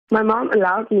My mom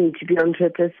allowed me to be on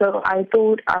Twitter, so I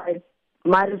thought I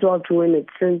might as well join it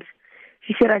since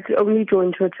she said I could only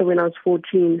join Twitter when I was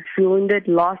 14. She joined it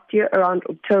last year around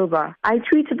October. I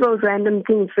tweet about random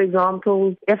things. For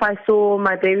example, if I saw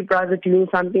my baby brother doing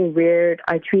something weird,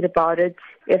 I tweet about it.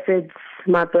 If it's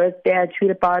my birthday, I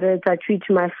tweet about it. I tweet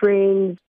to my friends.